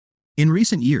In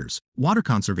recent years, water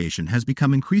conservation has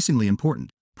become increasingly important,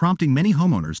 prompting many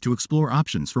homeowners to explore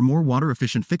options for more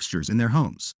water-efficient fixtures in their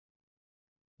homes.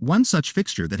 One such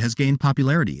fixture that has gained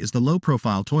popularity is the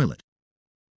low-profile toilet.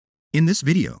 In this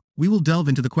video, we will delve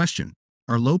into the question,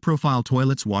 are low-profile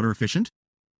toilets water-efficient?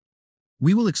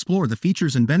 We will explore the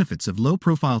features and benefits of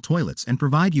low-profile toilets and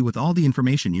provide you with all the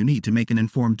information you need to make an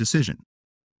informed decision.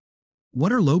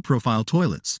 What are low-profile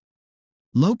toilets?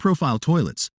 Low-profile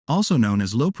toilets, also known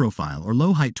as low-profile or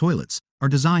low-height toilets, are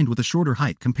designed with a shorter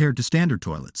height compared to standard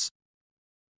toilets.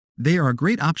 They are a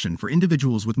great option for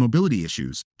individuals with mobility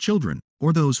issues, children,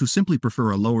 or those who simply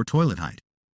prefer a lower toilet height.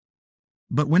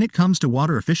 But when it comes to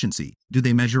water efficiency, do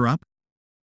they measure up?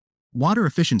 Water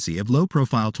efficiency of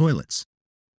low-profile toilets.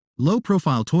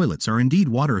 Low-profile toilets are indeed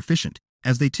water efficient,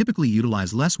 as they typically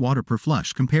utilize less water per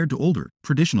flush compared to older,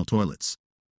 traditional toilets.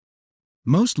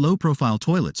 Most low-profile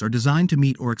toilets are designed to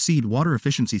meet or exceed water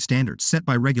efficiency standards set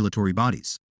by regulatory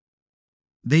bodies.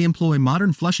 They employ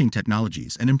modern flushing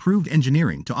technologies and improved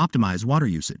engineering to optimize water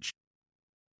usage.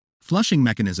 Flushing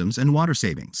mechanisms and water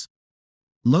savings.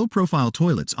 Low-profile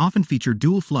toilets often feature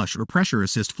dual flush or pressure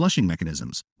assist flushing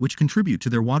mechanisms, which contribute to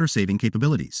their water-saving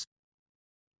capabilities.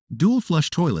 Dual flush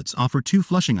toilets offer two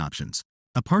flushing options,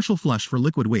 a partial flush for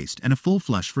liquid waste and a full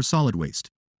flush for solid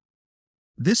waste.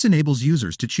 This enables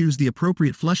users to choose the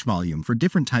appropriate flush volume for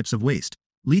different types of waste,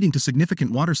 leading to significant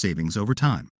water savings over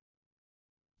time.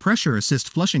 Pressure assist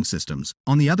flushing systems,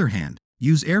 on the other hand,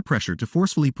 use air pressure to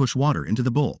forcefully push water into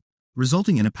the bowl,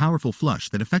 resulting in a powerful flush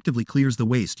that effectively clears the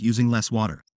waste using less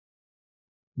water.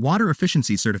 Water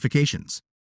efficiency certifications.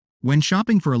 When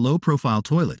shopping for a low-profile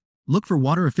toilet, look for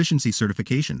water efficiency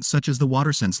certifications such as the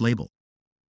WaterSense label.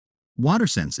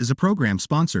 WaterSense is a program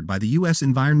sponsored by the U.S.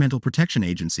 Environmental Protection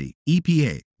Agency,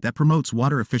 EPA, that promotes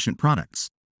water-efficient products.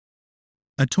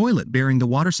 A toilet bearing the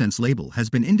WaterSense label has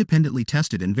been independently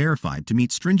tested and verified to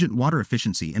meet stringent water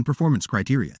efficiency and performance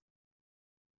criteria.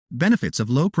 Benefits of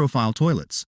low-profile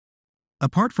toilets.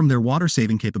 Apart from their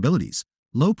water-saving capabilities,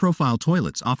 low-profile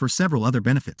toilets offer several other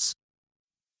benefits.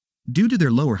 Due to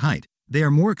their lower height, they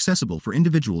are more accessible for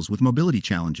individuals with mobility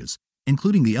challenges,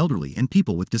 including the elderly and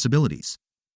people with disabilities.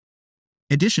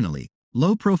 Additionally,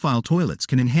 low-profile toilets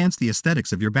can enhance the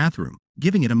aesthetics of your bathroom,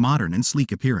 giving it a modern and sleek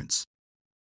appearance.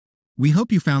 We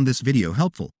hope you found this video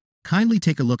helpful. Kindly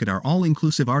take a look at our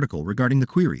all-inclusive article regarding the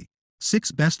query,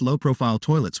 6 Best Low-Profile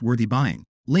Toilets Worthy Buying,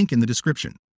 link in the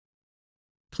description.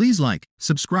 Please like,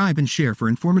 subscribe and share for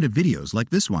informative videos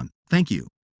like this one. Thank you.